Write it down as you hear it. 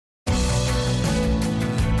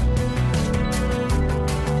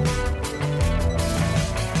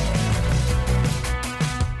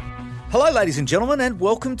Hello, ladies and gentlemen, and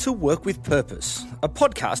welcome to Work with Purpose, a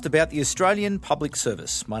podcast about the Australian Public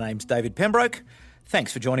Service. My name's David Pembroke.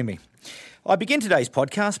 Thanks for joining me. I begin today's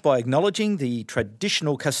podcast by acknowledging the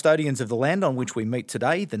traditional custodians of the land on which we meet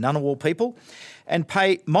today, the Ngunnawal people, and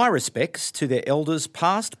pay my respects to their elders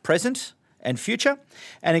past, present and future,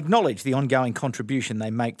 and acknowledge the ongoing contribution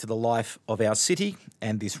they make to the life of our city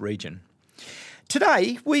and this region.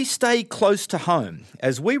 Today, we stay close to home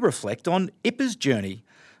as we reflect on IPA's journey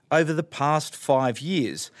over the past 5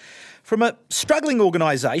 years. From a struggling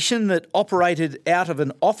organisation that operated out of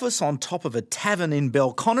an office on top of a tavern in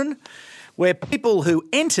Belconnen, where people who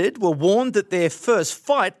entered were warned that their first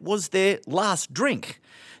fight was their last drink,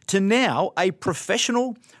 to now a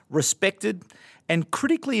professional, respected and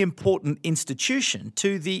critically important institution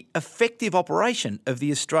to the effective operation of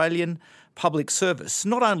the Australian Public Service,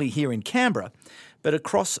 not only here in Canberra, but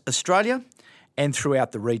across Australia and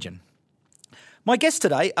throughout the region. My guests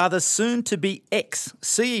today are the soon-to-be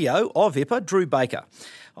ex-CEO of IPA, Drew Baker.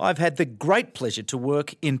 I've had the great pleasure to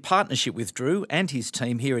work in partnership with Drew and his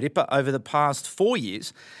team here at IPA over the past 4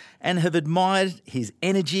 years and have admired his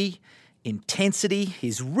energy, intensity,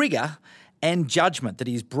 his rigour and judgment that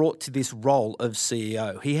he's brought to this role of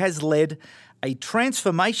CEO. He has led a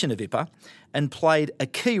transformation of IPA and played a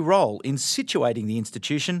key role in situating the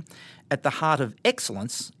institution at the heart of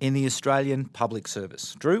excellence in the Australian Public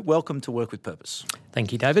Service. Drew, welcome to Work with Purpose.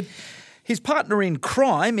 Thank you, David. His partner in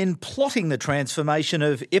crime in plotting the transformation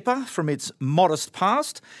of IPA from its modest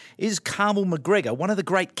past is Carmel McGregor, one of the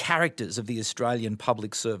great characters of the Australian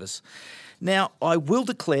Public Service. Now, I will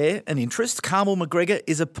declare an interest. Carmel McGregor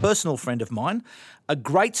is a personal friend of mine, a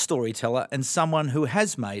great storyteller and someone who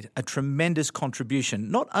has made a tremendous contribution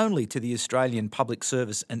not only to the Australian Public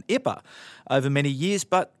Service and IPA over many years,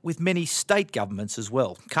 but with many state governments as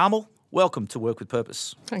well. Carmel, welcome to Work with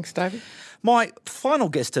Purpose. Thanks, David. My final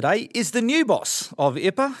guest today is the new boss of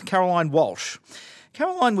IPA, Caroline Walsh.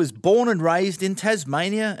 Caroline was born and raised in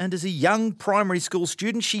Tasmania, and as a young primary school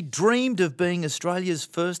student, she dreamed of being Australia's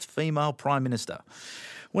first female Prime Minister.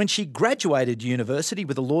 When she graduated university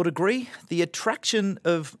with a law degree, the attraction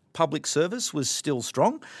of public service was still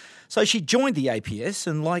strong, so she joined the APS,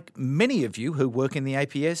 and like many of you who work in the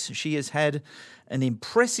APS, she has had an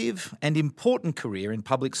impressive and important career in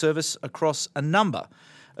public service across a number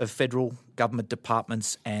of federal government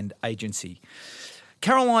departments and agencies.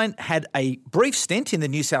 Caroline had a brief stint in the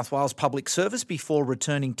New South Wales Public Service before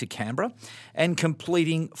returning to Canberra and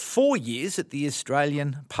completing 4 years at the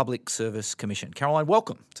Australian Public Service Commission. Caroline,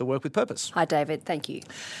 welcome to Work with Purpose. Hi, David. Thank you.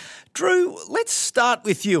 Drew, let's start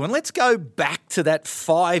with you and let's go back to that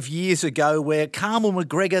 5 years ago where Carmel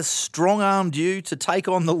McGregor strong-armed you to take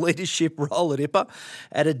on the leadership role at IPA.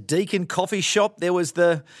 At a Deakin coffee shop, there was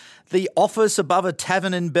the office above a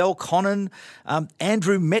tavern in Belconnen,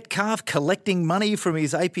 Andrew Metcalf collecting money from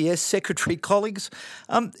his APS secretary colleagues.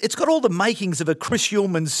 It's got all the makings of a Chris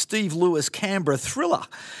Uhlmann, Steve Lewis Canberra thriller.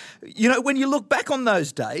 You know, when you look back on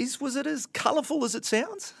those days, was it as colourful as it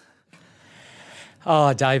sounds?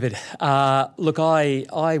 Oh, David, look,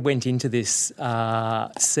 I went into this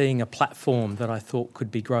seeing a platform that I thought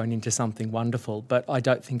could be grown into something wonderful, but I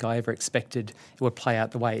don't think I ever expected it would play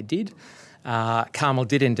out the way it did. Carmel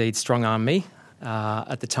did indeed strong-arm me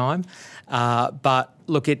at the time, but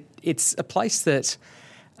look, it's a place that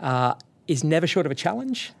is never short of a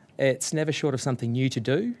challenge. It's never short of something new to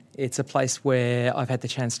do. It's a place where I've had the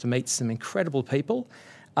chance to meet some incredible people.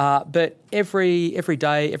 But every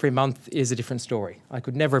day, every month is a different story. I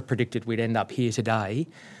could never have predicted we'd end up here today,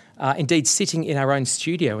 indeed sitting in our own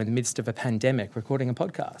studio in the midst of a pandemic recording a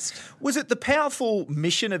podcast. Was it the powerful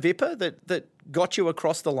mission of IPA that got you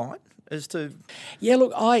across the line as to... Yeah,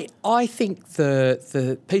 look, I think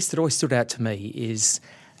the piece that always stood out to me is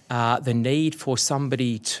the need for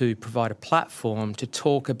somebody to provide a platform to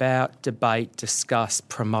talk about, debate, discuss,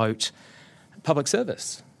 promote public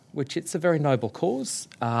service, which it's a very noble cause.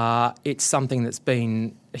 It's something that's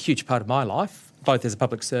been a huge part of my life, both as a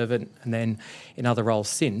public servant and then in other roles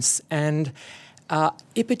since. And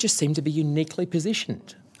IPA just seemed to be uniquely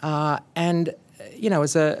positioned. And, you know,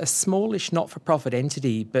 as a smallish not-for-profit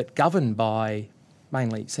entity, but governed by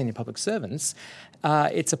mainly senior public servants,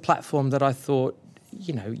 it's a platform that I thought,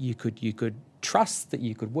 you know, you could trust, that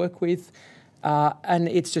you could work with, and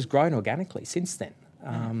it's just grown organically since then.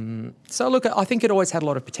 So look, I think it always had a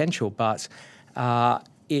lot of potential, but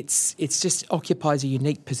it's just occupies a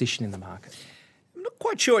unique position in the market. I'm not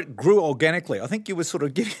quite sure it grew organically. I think you were sort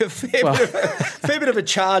of giving a fair bit of a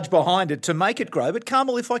charge behind it to make it grow. But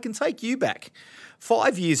Carmel, if I can take you back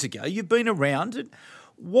 5 years ago, you've been around.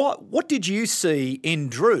 What did you see in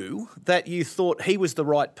Drew that you thought he was the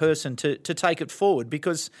right person to take it forward?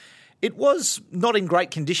 Because it was not in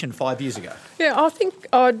great condition 5 years ago. Yeah, I think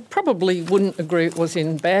I probably wouldn't agree it was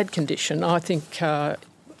in bad condition. I think,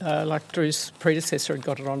 like Drew's predecessor had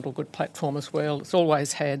got it onto a good platform as well. It's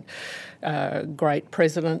always had great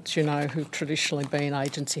presidents, who've traditionally been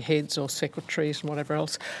agency heads or secretaries and whatever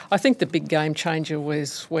else. I think the big game changer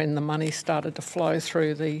was when the money started to flow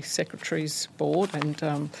through the Secretaries Board, and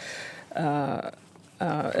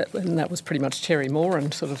that was pretty much Terry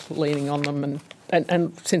Moran sort of leaning on them.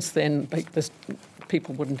 And since then,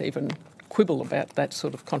 people wouldn't even quibble about that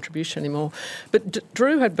sort of contribution anymore. But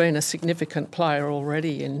Drew had been a significant player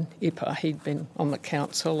already in IPA. He'd been on the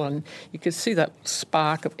council, and you could see that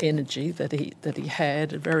spark of energy that he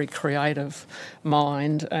had, a very creative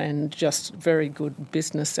mind and just very good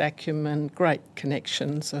business acumen, great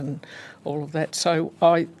connections and all of that. So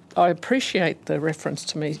I appreciate the reference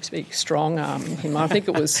to me being strong-arming him. I think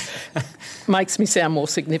it makes me sound more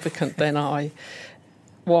significant than I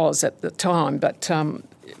was at the time, but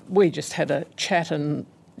we just had a chat, and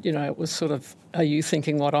it was sort of, are you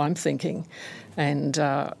thinking what I'm thinking? And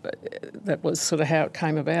that was sort of how it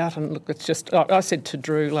came about. And look, it's just, I said to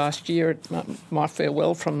Drew last year at my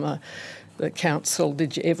farewell from the council,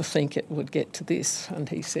 did you ever think it would get to this? And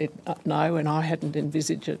he said no, and I hadn't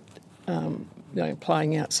envisaged it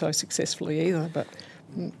playing out so successfully either. But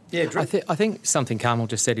yeah, Drew. I think something Carmel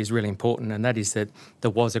just said is really important, and that is that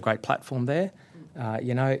there was a great platform there.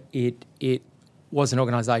 It was an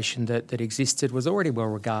organisation that existed, was already well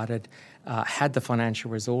regarded, had the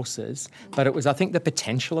financial resources, but it was, I think, the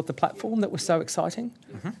potential of the platform that was so exciting,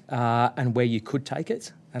 and where you could take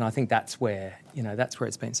it. And I think that's where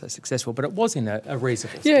it's been so successful. But it was in a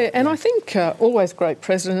reasonable spot. Yeah, and I think always great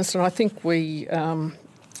presidents, and I think we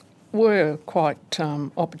were quite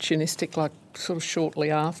opportunistic, like sort of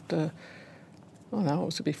shortly after, it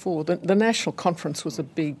was before, the National Conference was a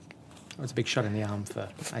big... It was a big shot in the arm for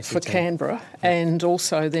ACT. For Canberra. And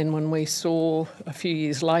also then when we saw a few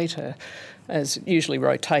years later, as it usually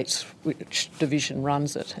rotates which division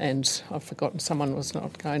runs it, and I've forgotten someone was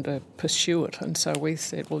not going to pursue it. And so we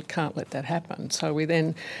said, well, we can't let that happen. So we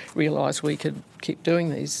then realised we could keep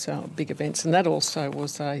doing these big events. And that also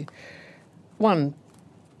was one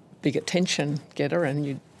big attention getter, and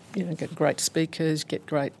you get great speakers, get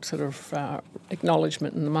great sort of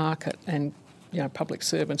acknowledgement in the market, and public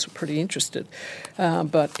servants were pretty interested,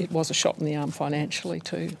 but it was a shot in the arm financially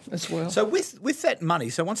too, as well. So with that money,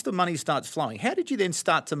 so once the money starts flowing, how did you then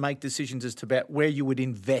start to make decisions as to about where you would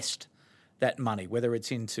invest that money, whether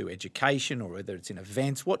it's into education or whether it's in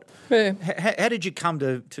events? How did you come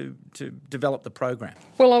to develop the program?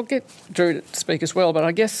 Well, I'll get Drew to speak as well, but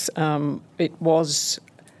I guess it was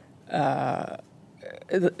an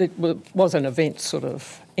event sort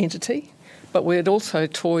of entity. But we had also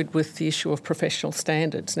toyed with the issue of professional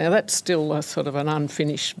standards. Now, that's still a sort of an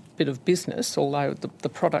unfinished bit of business, although the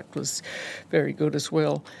product was very good as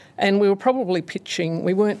well. And we were probably pitching,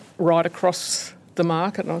 we weren't right across the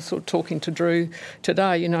market, and I was sort of talking to Drew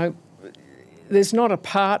today, there's not a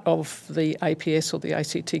part of the APS or the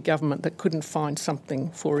ACT government that couldn't find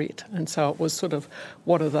something for it. And so it was sort of,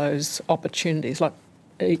 what are those opportunities, like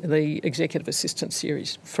the Executive Assistant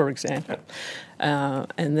Series, for example,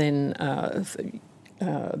 and then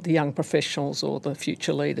the young professionals or the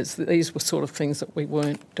future leaders. These were sort of things that we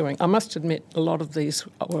weren't doing. I must admit, a lot of these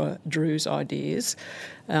were Drew's ideas,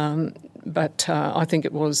 but I think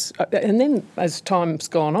it was... And then as time's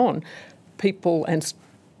gone on, people and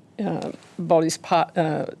bodies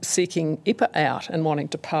seeking IPA out and wanting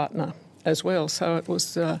to partner as well. So it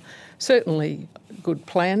was certainly good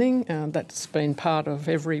planning. That's been part of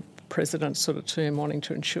every president's sort of term, wanting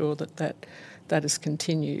to ensure that is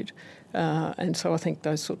continued. And so I think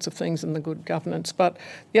those sorts of things and the good governance. But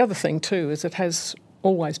the other thing too is it has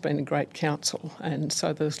always been a great council, and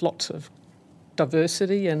so there's lots of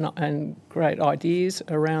diversity and great ideas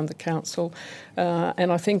around the council.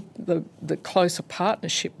 And I think the closer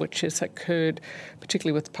partnership which has occurred,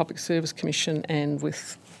 particularly with the Public Service Commission and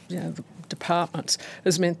with the departments,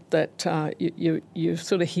 has meant that you're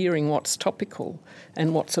sort of hearing what's topical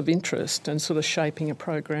and what's of interest and sort of shaping a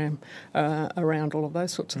program around all of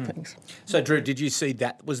those sorts of things. So, Drew, did you see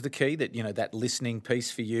that was the key, that, that listening piece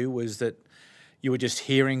for you was that you were just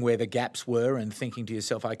hearing where the gaps were and thinking to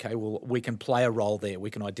yourself, okay, well, we can play a role there. We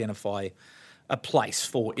can identify a place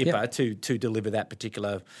for IPA to deliver that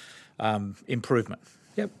particular improvement.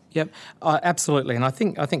 Yep, absolutely. And I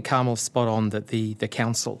think Carmel's spot on that the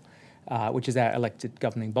council, which is our elected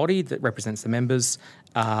governing body that represents the members,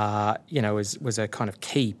 was a kind of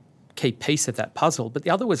key key piece of that puzzle. But the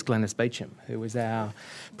other was Glenys Beecham, who was our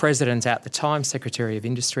president at the time, Secretary of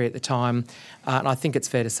Industry at the time. And I think it's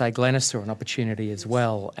fair to say Glenys saw an opportunity as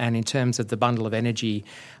well. And in terms of the bundle of energy,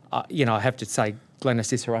 I have to say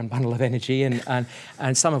Glenys is her own bundle of energy, and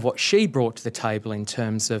some of what she brought to the table in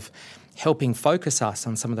terms of helping focus us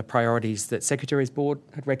on some of the priorities that Secretary's Board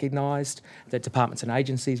had recognised, that departments and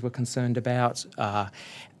agencies were concerned about,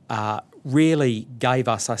 really gave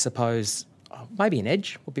us, I suppose, maybe an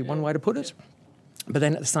edge would be one way to put it. But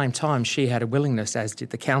then at the same time, she had a willingness, as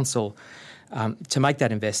did the council, to make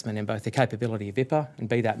that investment in both the capability of IPA, and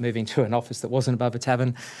be that moving to an office that wasn't above a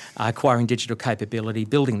tavern, acquiring digital capability,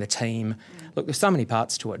 building the team. Look, there's so many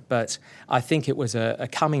parts to it, but I think it was a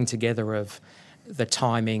coming together of the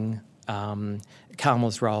timing,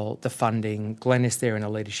 Carmel's role, the funding, Glenys there in a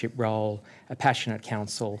leadership role, a passionate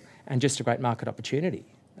council, and just a great market opportunity.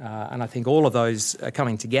 And I think all of those are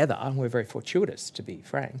coming together. We're very fortuitous, to be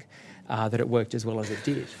frank, that it worked as well as it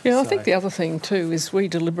did. Yeah, I think the other thing too is we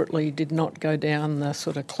deliberately did not go down the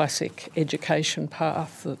sort of classic education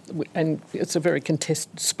path, and it's a very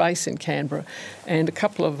contested space in Canberra, and a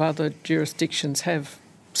couple of other jurisdictions have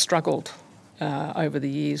struggled over the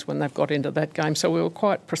years when they've got into that game. So we were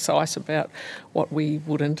quite precise about what we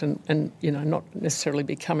wouldn't, and not necessarily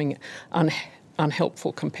becoming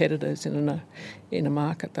unhelpful competitors in a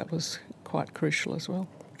market. That was quite crucial as well.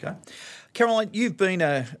 Okay. Caroline, you've been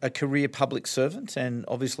a career public servant and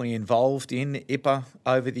obviously involved in IPA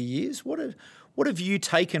over the years. What have you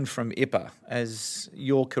taken from IPA as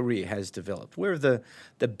your career has developed? Where have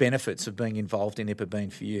the benefits of being involved in IPA been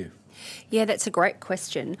for you? Yeah, that's a great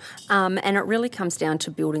question. And it really comes down to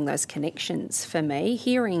building those connections for me,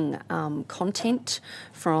 hearing content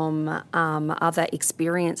from other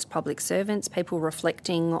experienced public servants, people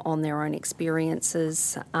reflecting on their own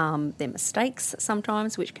experiences, their mistakes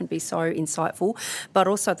sometimes, which can be so insightful, but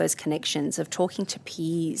also those connections of talking to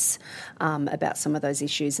peers about some of those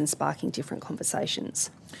issues and sparking different conversations.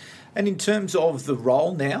 And in terms of the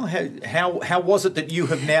role now, how was it that you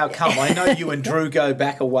have now come? I know you and Drew go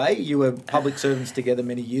back a way. You were public servants together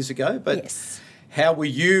many years ago, but yes. How were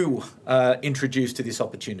you introduced to this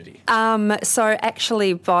opportunity? So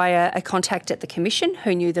actually via a contact at the Commission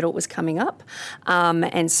who knew that it was coming up.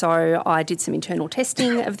 And so I did some internal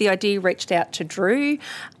testing of the idea, reached out to Drew.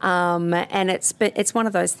 And it's one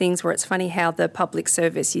of those things where it's funny how the public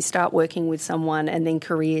service, you start working with someone and then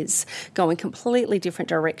careers go in completely different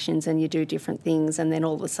directions and you do different things, and then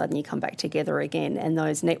all of a sudden you come back together again, and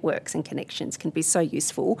those networks and connections can be so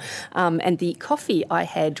useful. And the coffee I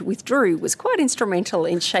had with Drew was quite instrumental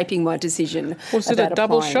in shaping my decision. Was it a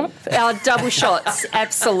double shot? Double shots,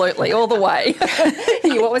 absolutely, all the way.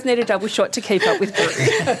 You always need a double shot to keep up with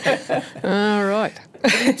Drew. All right.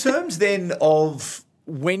 In terms then of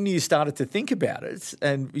when you started to think about it,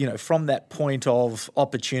 and from that point of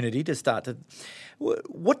opportunity to start to,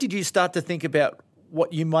 what did you start to think about?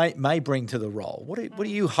 What you may bring to the role? What are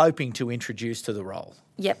you hoping to introduce to the role?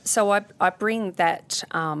 Yep, so I bring that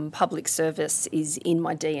public service is in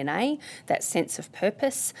my DNA, that sense of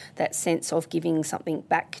purpose, that sense of giving something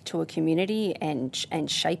back to a community and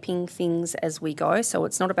shaping things as we go. So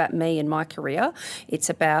it's not about me and my career,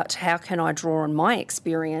 it's about how can I draw on my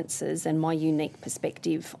experiences and my unique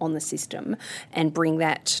perspective on the system and bring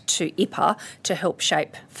that to IPA to help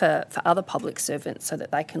shape for other public servants so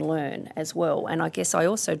that they can learn as well. And I guess I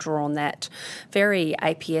also draw on that very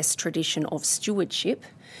APS tradition of stewardship.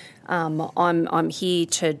 I'm here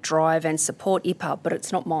to drive and support IPA, but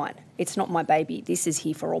it's not mine. It's not my baby. This is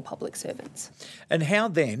here for all public servants. And how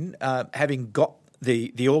then, having got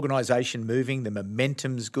the organisation moving, the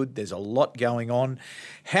momentum's good, there's a lot going on,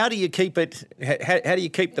 how do you keep it? How do you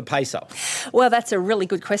keep the pace up? Well, that's a really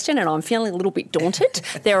good question, and I'm feeling a little bit daunted.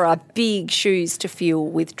 There are big shoes to fill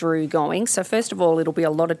with Drew going. So first of all, it'll be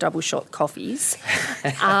a lot of double shot coffees.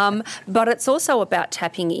 But it's also about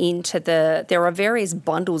tapping into there are various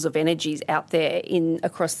bundles of energies out there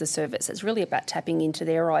across the service. It's really about tapping into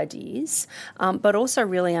their ideas, but also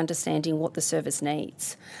really understanding what the service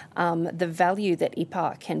needs. The value that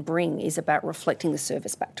IPA can bring is about reflecting the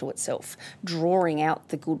service back to itself, drawing out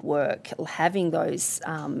the good work, having those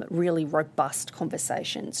really robust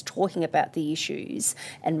conversations, talking about the issues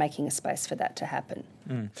and making a space for that to happen.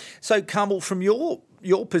 So, Carmel, from your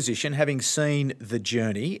position, having seen the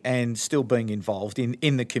journey and still being involved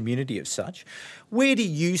in the community as such, where do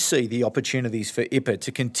you see the opportunities for IPA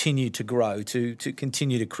to continue to grow, to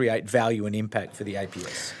continue to create value and impact for the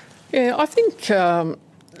APS? Yeah, I think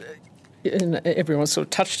everyone sort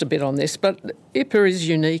of touched a bit on this, but IPA is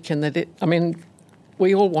unique in that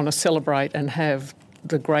we all want to celebrate and have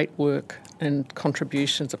the great work and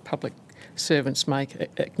contributions of public servants make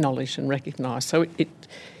acknowledged and recognised. So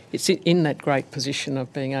it's in that great position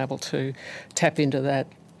of being able to tap into that,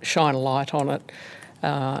 shine a light on it,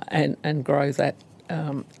 and grow that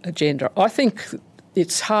agenda. I think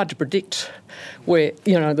it's hard to predict where,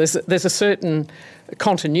 there's a certain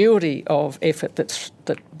continuity of effort that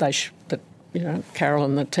Carol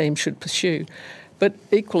and the team should pursue. But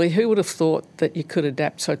equally, who would have thought that you could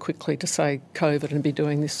adapt so quickly to, say, COVID and be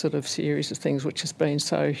doing this sort of series of things which has been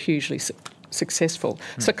so hugely successful?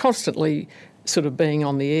 So constantly sort of being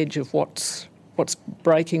on the edge of what's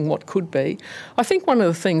breaking, what could be. I think one of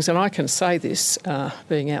the things, and I can say this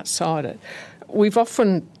being outside it, we've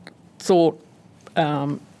often thought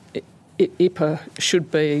IPA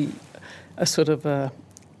should be a sort of an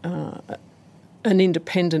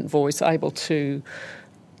independent voice able to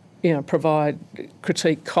provide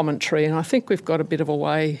critique, commentary, and I think we've got a bit of a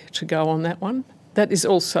way to go on that one. That is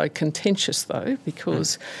also contentious, though,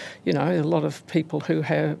 because, a lot of people who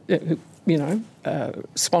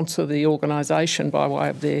sponsor the organisation by way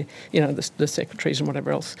of their, the secretaries and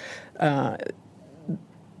whatever else,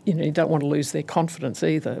 you don't want to lose their confidence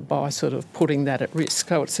either by sort of putting that at risk.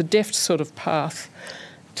 So it's a deft sort of path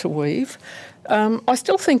to weave. I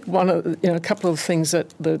still think a couple of things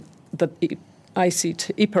that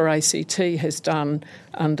IPA ACT has done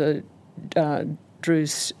under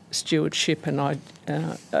Drew's stewardship, and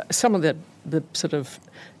some of the sort of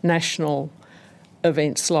national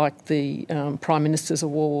events like the Prime Minister's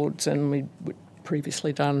Awards, and we'd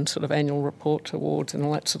previously done sort of annual report awards and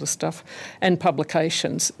all that sort of stuff, and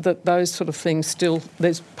publications, that those sort of things still,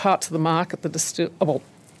 there's parts of the market that are still,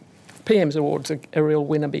 PM's Awards are a real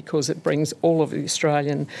winner because it brings all of the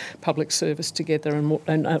Australian public service together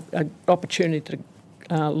and an opportunity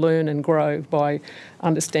to learn and grow by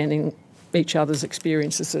understanding each other's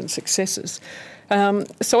experiences and successes.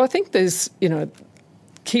 So I think there's,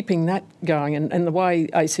 keeping that going, and the way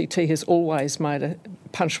ACT has always made a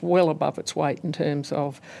punch well above its weight in terms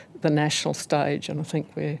of the national stage, and I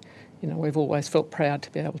think we've always felt proud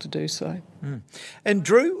to be able to do so. And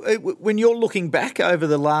Drew, when you're looking back over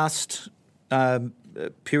the last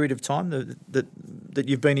period of time that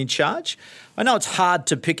you've been in charge, I know it's hard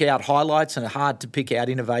to pick out highlights and hard to pick out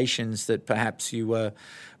innovations that perhaps you were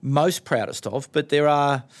most proudest of, but there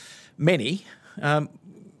are many.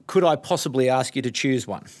 Could I possibly ask you to choose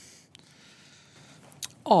one?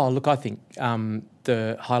 Oh, look, I think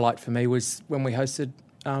the highlight for me was when we hosted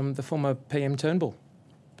the former PM Turnbull.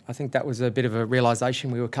 I think that was a bit of a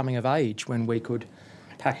realisation we were coming of age when we could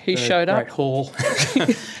pack the great hall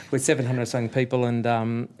with 700 something people, and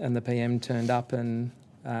the PM turned up, and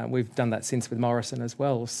we've done that since with Morrison as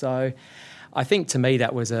well. So I think to me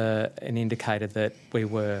that was an indicator that we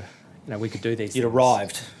were, we could do these. You'd things.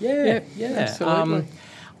 Arrived. Yeah. Absolutely.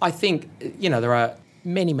 I think, there are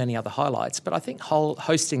many, many other highlights, but I think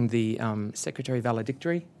hosting the Secretary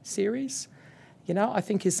Valedictory series, I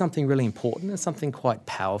think is something really important and something quite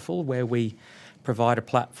powerful, where we provide a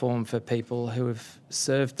platform for people who have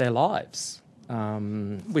served their lives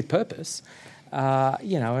with purpose,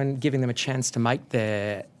 and giving them a chance to make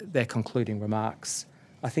their concluding remarks,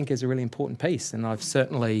 I think is a really important piece. And I've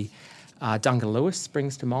certainly, Duncan Lewis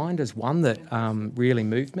springs to mind as one that really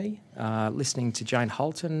moved me, listening to Jane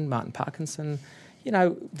Holton, Martin Parkinson,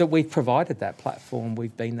 that we've provided that platform,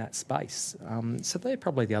 we've been that space. So they're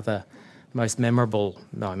probably the other most memorable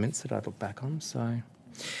moments that I look back on. So,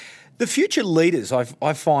 the future leaders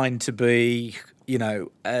I find to be,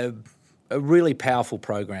 a really powerful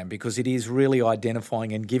program, because it is really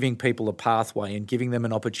identifying and giving people a pathway and giving them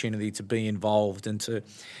an opportunity to be involved and to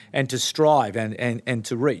strive and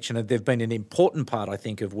to reach. And they've been an important part, I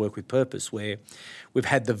think, of Work with Purpose, where we've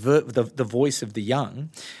had the voice of the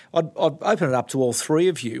young. I'd open it up to all three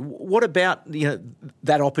of you. What about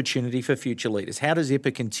that opportunity for future leaders? How does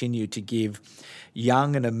IPA continue to give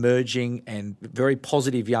young and emerging and very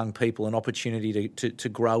positive young people an opportunity to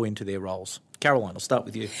grow into their roles? Caroline, I'll start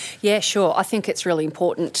with you. Yeah, sure. I think it's really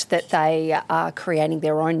important that they are creating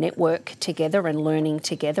their own network together and learning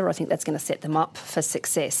together. I think that's going to set them up for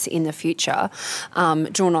success in the future.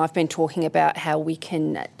 Drew and I have been talking about how we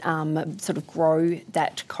can sort of grow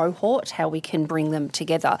that cohort, how we can bring them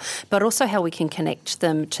together, but also how we can connect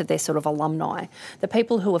them to their sort of alumni, the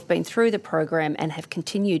people who have been through the program and have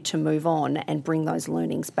continued to move on and bring those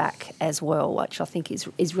learnings back as well, which I think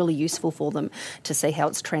is really useful for them to see how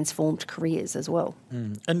it's transformed careers as well.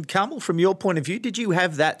 And Carmel, from your point of view, did you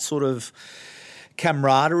have that sort of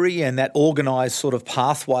camaraderie and that organised sort of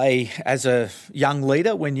pathway as a young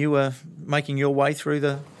leader when you were making your way through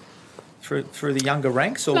the younger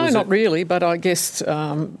ranks? Or no, not really, but I guess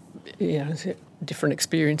different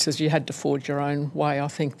experiences. You had to forge your own way. I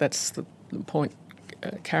think that's point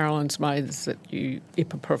Carolyn's made is that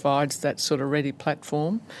IPA provides that sort of ready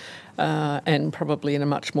platform, and probably in a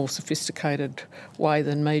much more sophisticated way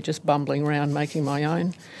than me just bumbling around making my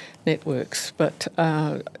own networks. But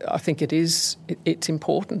I think it's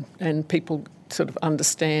important, and people sort of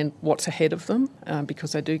understand what's ahead of them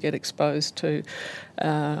because they do get exposed to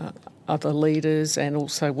other leaders and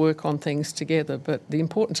also work on things together. But the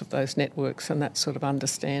importance of those networks and that sort of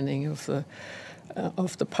understanding of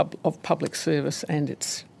public service and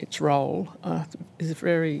its role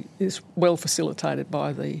is well facilitated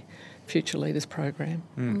by the Future Leaders program.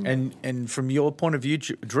 And from your point of view,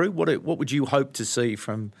 Drew, what would you hope to see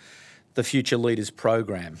from the Future Leaders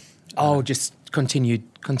program? Just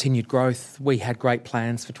continued growth. We had great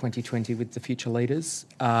plans for 2020 with the Future Leaders,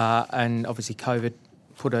 and obviously COVID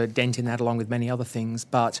put a dent in that along with many other things.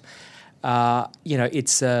 But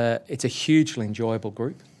it's a hugely enjoyable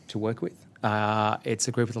group to work with. It's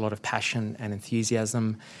a group with a lot of passion and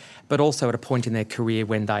enthusiasm, but also at a point in their career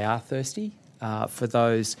when they are thirsty for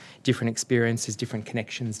those different experiences, different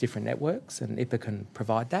connections, different networks, and IPA can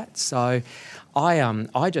provide that. So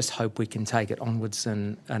I just hope we can take it onwards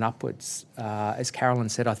and upwards. As Carolyn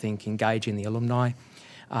said, I think engaging the alumni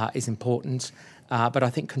is important, but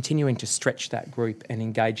I think continuing to stretch that group and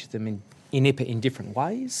engage them in IPA in different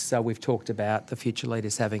ways. So we've talked about the Future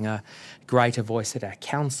Leaders having a greater voice at our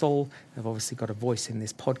council. They've obviously got a voice in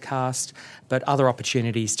this podcast, but other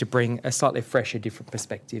opportunities to bring a slightly fresher, different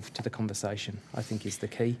perspective to the conversation, I think, is the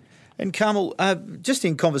key. And Carmel, just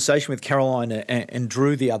in conversation with Caroline and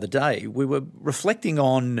Drew the other day, we were reflecting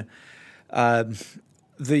on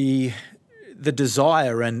the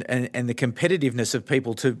desire and the competitiveness of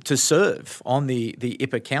people to serve on the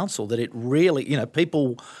IPA Council, that it really,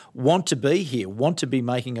 people want to be here, want to be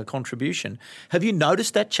making a contribution. Have you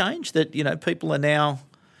noticed that change, that, people are now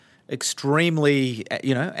extremely,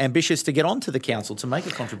 ambitious to get onto the council to make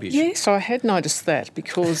a contribution? Yes, I had noticed that,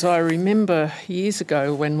 because I remember years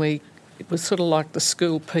ago when it was sort of like the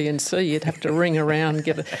school P&C. You'd have to ring around,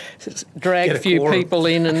 drag a few people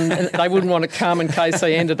in, and they wouldn't want to come in case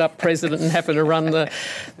they ended up president and having to run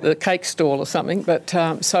the cake stall or something. But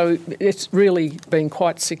so it's really been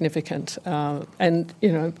quite significant, and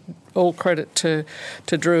all credit to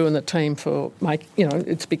Drew and the team for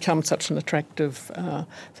it's become such an attractive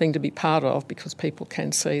thing to be part of, because people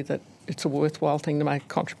can see that it's a worthwhile thing to make a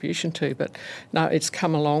contribution to. But no, it's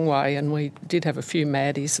come a long way, and we did have a few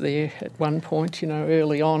maddies there at one point,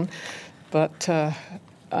 early on. But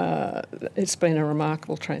it's been a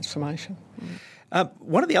remarkable transformation.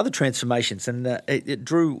 One of the other transformations, and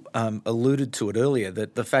Drew alluded to it earlier,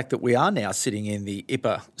 that the fact that we are now sitting in the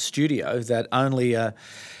IPA studio, that only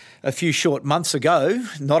a few short months ago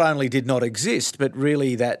not only did not exist, but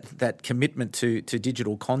really that commitment to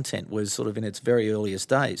digital content was sort of in its very earliest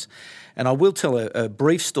days. And I will tell a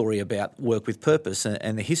brief story about Work with Purpose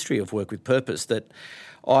and the history of Work with Purpose, that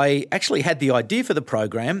I actually had the idea for the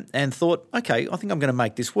program and thought, okay, I think I'm going to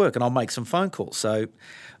make this work, and I'll make some phone calls. So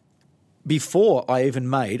before I even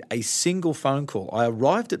made a single phone call, I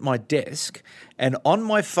arrived at my desk, and on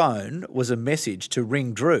my phone was a message to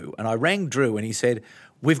ring Drew. And I rang Drew, and he said,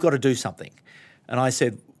 "We've got to do something." And I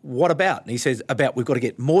said, "What about?" And he says, "We've got to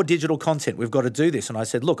get more digital content. We've got to do this." And I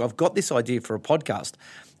said, "Look, I've got this idea for a podcast."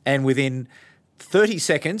 And within 30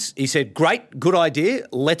 seconds, he said, "Great, good idea,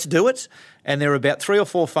 let's do it." And there were about 3 or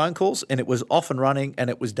 4 phone calls, and it was off and running, and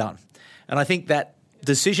it was done. And I think that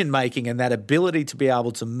decision-making and that ability to be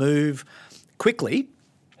able to move quickly,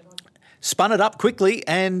 spun it up quickly,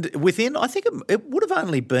 and within, I think it would have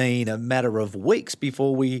only been a matter of weeks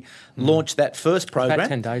before we launched that first program. About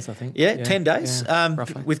 10 days, I think. Yeah, 10 days,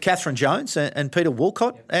 with Catherine Jones and Peter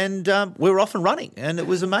Walcott, and we were off and running, and it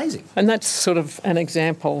was amazing. And that's sort of an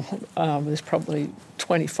example. There's probably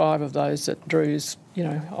 25 of those that Drew's,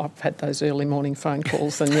 I've had those early morning phone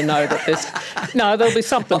calls, and that there'll be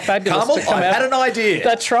something fabulous Carmel, to come out. I had an idea.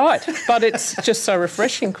 That's right. But it's just so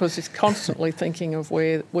refreshing, because it's constantly thinking of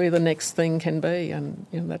where the next thing can be, and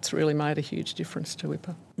that's really made a huge difference to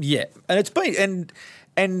IPA. Yeah, and it's been,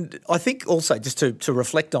 and I think also just to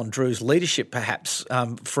reflect on Drew's leadership perhaps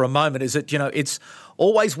for a moment, is that, it's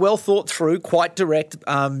always well thought through, quite direct,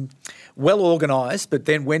 well organised, but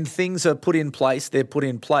then when things are put in place, they're put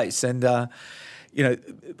in place. And,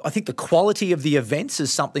 I think the quality of the events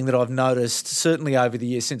is something that I've noticed certainly over the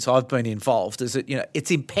years since I've been involved, is that,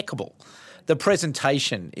 it's impeccable. The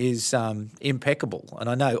presentation is impeccable. And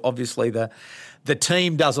I know obviously the the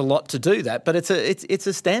team does a lot to do that, but it's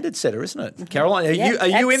a standard setter, isn't it? Caroline, are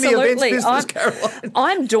you in the events business, Caroline?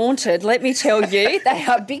 I'm daunted, let me tell you. They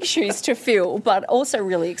are big shoes to fill, but also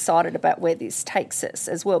really excited about where this takes us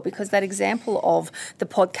as well, because that example of the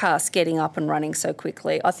podcast getting up and running so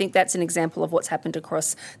quickly, I think that's an example of what's happened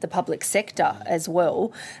across the public sector as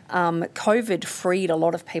well. COVID freed a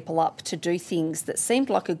lot of people up to do things that seemed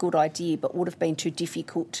like a good idea but would have been too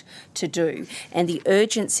difficult to do. And the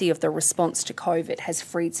urgency of the response to COVID has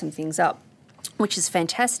freed some things up, which is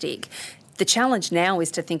fantastic. The challenge now is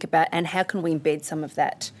to think about, and how can we embed some of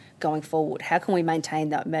that going forward? How can we maintain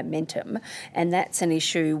that momentum? And that's an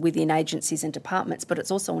issue within agencies and departments, but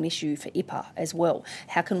it's also an issue for IPA as well.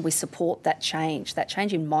 How can we support that change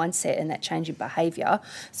in mindset and that change in behaviour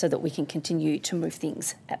so that we can continue to move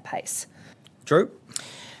things at pace? Drew?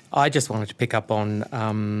 I just wanted to pick up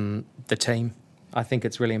on the team. I think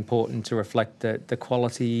it's really important to reflect the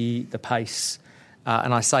quality, the pace,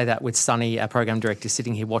 and I say that with Sunny, our program director,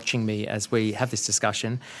 sitting here watching me as we have this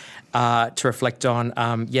discussion, to reflect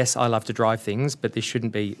on, yes, I love to drive things, but this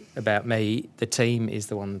shouldn't be about me. The team is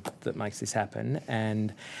the one that makes this happen.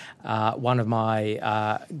 And one of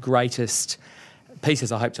my greatest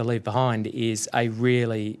pieces I hope to leave behind is a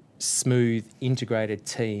really smooth, integrated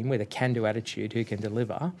team with a can-do attitude who can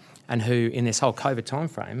deliver, and who, in this whole COVID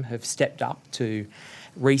timeframe, have stepped up to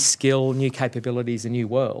reskill new capabilities, a new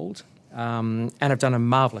world, and have done a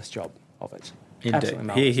marvellous job of it.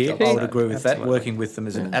 Indeed. Here. I would agree with that. Working with them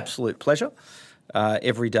is an absolute pleasure.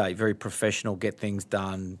 Every day, very professional, get things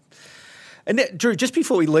done. And Drew, just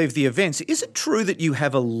before we leave the events, is it true that you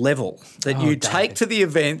have a level that you take to the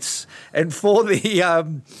events, and for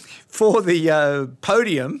the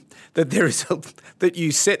podium that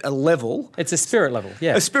you set a level? It's a spirit level,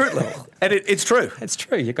 yeah. A spirit level, and it's true. It's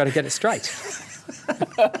true. You've got to get it straight.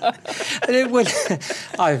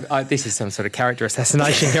 This is some sort of character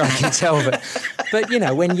assassination here, I can tell. But you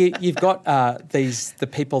know, when you've got the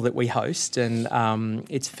people that we host, and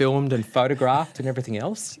it's filmed and photographed and everything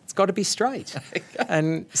else, it's got to be straight.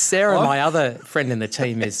 And Sarah, my other friend in the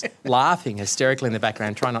team, is laughing hysterically in the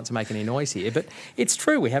background, trying not to make any noise here. But it's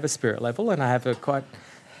true. We have a spirit level, and I have a quite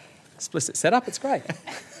explicit setup. It's great.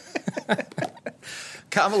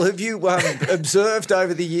 Carmel, have you observed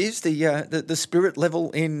over the years the spirit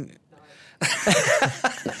level in...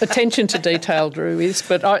 Attention to detail, Drew, is.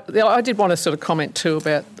 But I did want to sort of comment too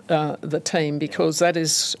about the team, because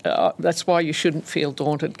that's why you shouldn't feel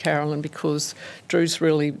daunted, Carolyn, because Drew's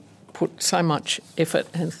really put so much effort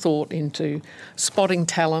and thought into spotting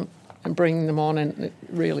talent and bringing them on, and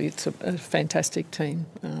really it's a fantastic team.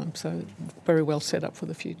 So very well set up for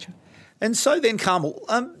the future. And so then, Carmel,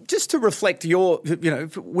 just to reflect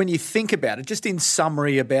when you think about it, just in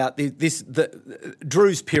summary about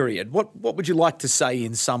Drew's period, what would you like to say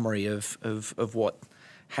in summary of what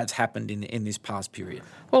has happened in this past period?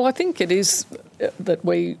 Well, I think it is that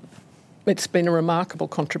it's been a remarkable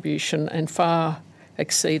contribution and far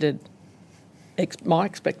exceeded my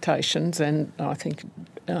expectations, and I think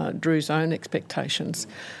Drew's own expectations.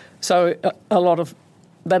 So a lot of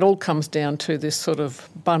that all comes down to this sort of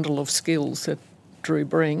bundle of skills that Drew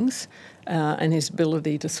brings, and his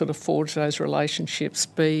ability to sort of forge those relationships,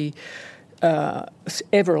 be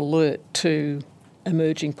ever alert to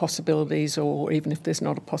emerging possibilities, or even if there's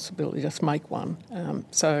not a possibility, just make one.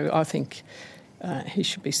 So I think he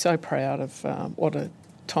should be so proud of what a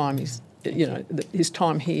time his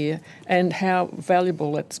time here, and how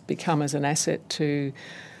valuable it's become as an asset to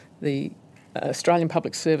the Australian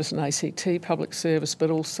Public Service and ACT Public Service,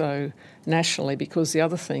 but also nationally, because the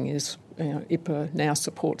other thing is, IPA now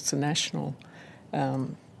supports the national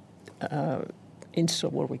what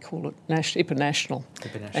do we call it? IPA National,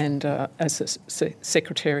 and as a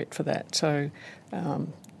secretariat for that. So,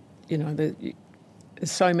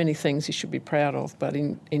 there's so many things he should be proud of, but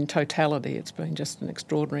in totality, it's been just an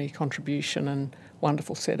extraordinary contribution and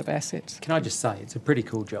wonderful set of assets. Can I just say, it's a pretty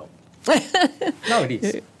cool job. No, it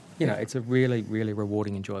is. Yeah. It's a really, really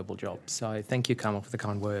rewarding, enjoyable job. So thank you, Carmel, for the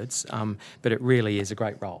kind words. But it really is a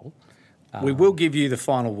great role. We will give you the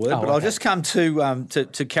final word, but I'll just come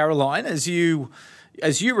to Caroline as you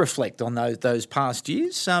reflect on those past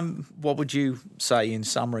years. What would you say in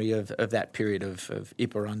summary of that period of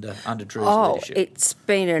IPA under Drew's leadership? It's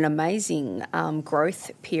been an amazing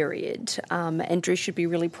growth period, and Drew should be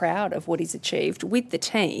really proud of what he's achieved with the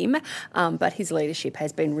team, but his leadership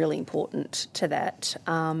has been really important to that,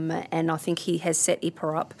 and I think he has set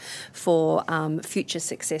IPA up for future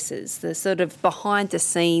successes. The sort of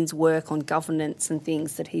behind-the-scenes work on governance and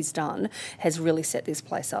things that he's done has really set this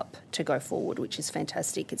place up to go forward, which is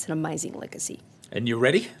fantastic. It's an amazing legacy. And you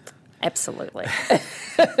ready? Absolutely.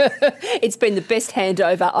 It's been the best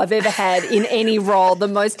handover I've ever had in any role, the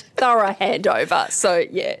most thorough handover. So,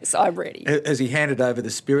 yes, I'm ready. Has he handed over the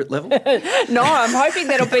spirit level? No, I'm hoping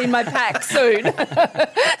that'll be in my pack soon.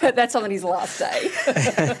 That's on his last day.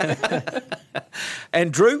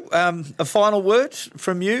 And Drew, a final word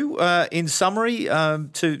from you in summary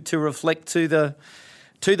to reflect to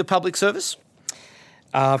the public service?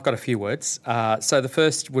 I've got a few words. So the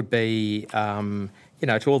first would be, to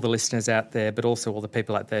all the listeners out there, but also all the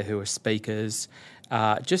people out there who are speakers,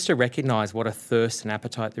 just to recognise what a thirst and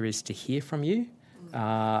appetite there is to hear from you.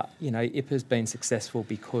 IPA's been successful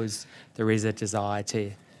because there is a desire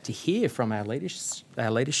to hear from our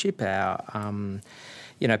leadership, our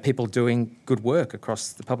people doing good work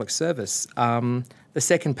across the public service. The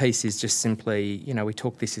second piece is just simply,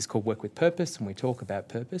 this is called Work with Purpose, and we talk about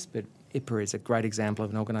purpose, but IPA is a great example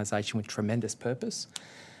of an organisation with tremendous purpose,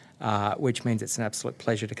 which means it's an absolute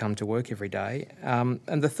pleasure to come to work every day. And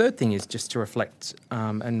the third thing is just to reflect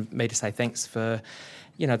and me to say thanks for,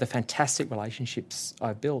 the fantastic relationships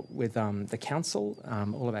I've built with the council,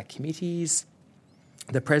 all of our committees,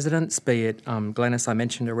 the presidents, be it Glenys, I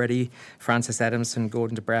mentioned already, Francis Adamson,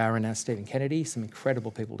 Gordon de Brouwer, and now Stephen Kennedy, some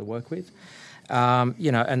incredible people to work with. And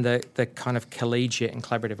the kind of collegiate and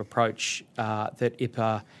collaborative approach that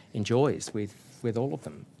IPA enjoys with all of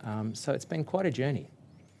them. So it's been quite a journey.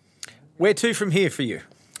 Where to from here for you?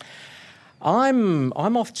 I'm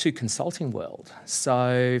off to consulting world.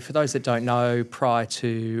 So for those that don't know, prior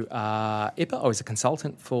to IPA, I was a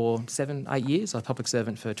consultant for 7-8 years. I was a public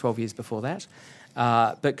servant for 12 years before that.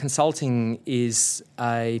 But consulting is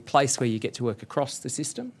a place where you get to work across the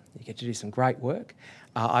system. You get to do some great work.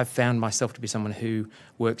 I've found myself to be someone who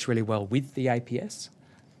works really well with the APS,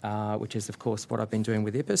 which is, of course, what I've been doing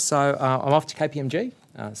with IPA. So I'm off to KPMG.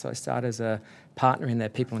 So I started as a partner in their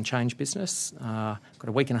People and Change business. Got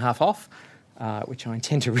a week and a half off, which I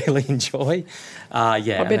intend to really enjoy. I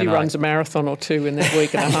bet he runs a marathon or two in that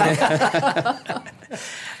week and a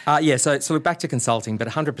half. So look back to consulting, but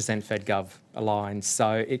 100% FedGov aligned.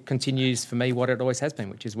 So it continues for me what it always has been,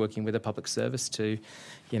 which is working with a public service to,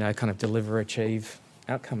 kind of deliver, achieve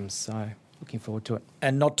outcomes. So looking forward to it.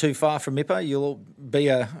 And not too far from IPA, you'll be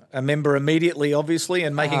a member immediately, obviously,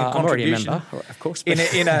 and making a contribution. I'm already a member, of course.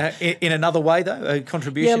 In another way, though, a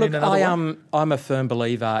contribution in another way. I'm a firm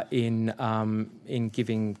believer in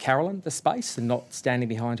giving Carolyn the space and not standing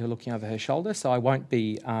behind her looking over her shoulder. So I won't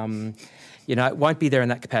be, won't be there in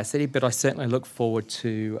that capacity, but I certainly look forward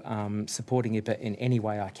to supporting IPA in any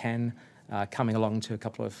way I can, coming along to a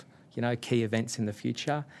couple of key events in the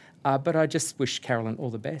future. But I just wish Carolyn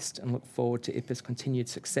all the best and look forward to IPA's continued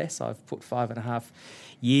success. I've put 5.5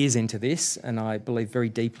 years into this and I believe very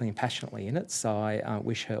deeply and passionately in it. So I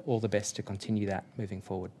wish her all the best to continue that moving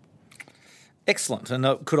forward. Excellent.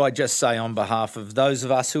 And could I just say on behalf of those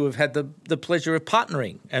of us who have had the pleasure of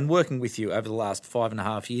partnering and working with you over the last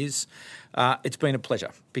 5.5 years, it's been a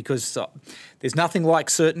pleasure because there's nothing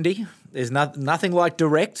like certainty. There's nothing like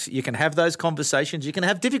direct. You can have those conversations. You can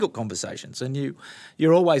have difficult conversations and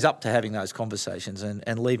you're always up to having those conversations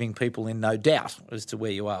and leaving people in no doubt as to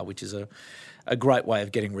where you are, which is a great way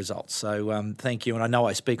of getting results. So thank you. And I know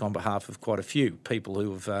I speak on behalf of quite a few people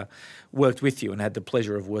who have worked with you and had the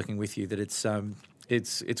pleasure of working with you that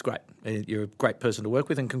it's great. You're a great person to work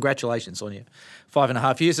with and congratulations on your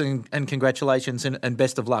 5.5 years and congratulations and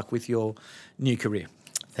best of luck with your new career.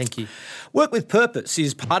 Thank you. Work with Purpose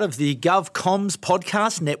is part of the GovComms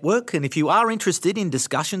podcast network, and if you are interested in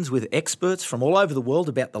discussions with experts from all over the world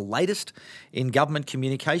about the latest in government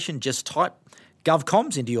communication, just type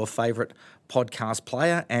GovComms into your favourite podcast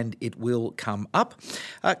player and it will come up.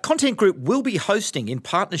 Content Group will be hosting, in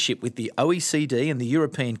partnership with the OECD and the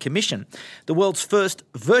European Commission, the world's first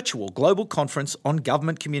virtual global conference on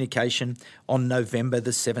government communication on November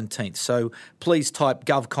the 17th. So please type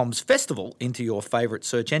GovComms Festival into your favourite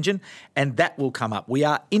search engine and that will come up. We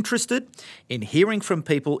are interested in hearing from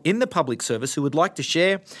people in the public service who would like to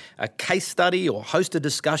share a case study or host a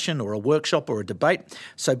discussion or a workshop or a debate.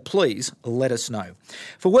 So please let us know.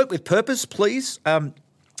 For Work with Purpose, please,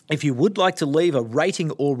 if you would like to leave a rating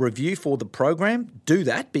or review for the program, do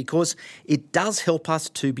that because it does help us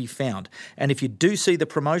to be found. And if you do see the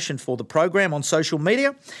promotion for the program on social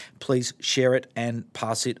media, please share it and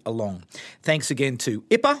pass it along. Thanks again to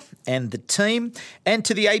IPA and the team and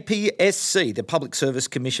to the APSC, the Public Service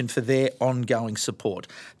Commission, for their ongoing support.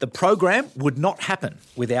 The program would not happen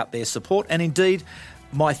without their support, and indeed,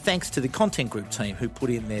 my thanks to the Content Group team who put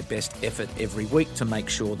in their best effort every week to make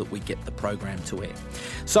sure that we get the program to air.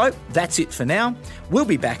 So that's it for now. We'll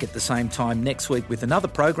be back at the same time next week with another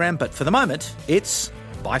program, but for the moment, it's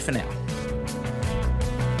bye for now.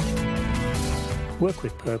 Work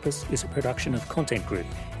with Purpose is a production of Content Group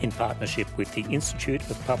in partnership with the Institute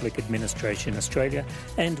of Public Administration Australia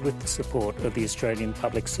and with the support of the Australian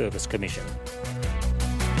Public Service Commission.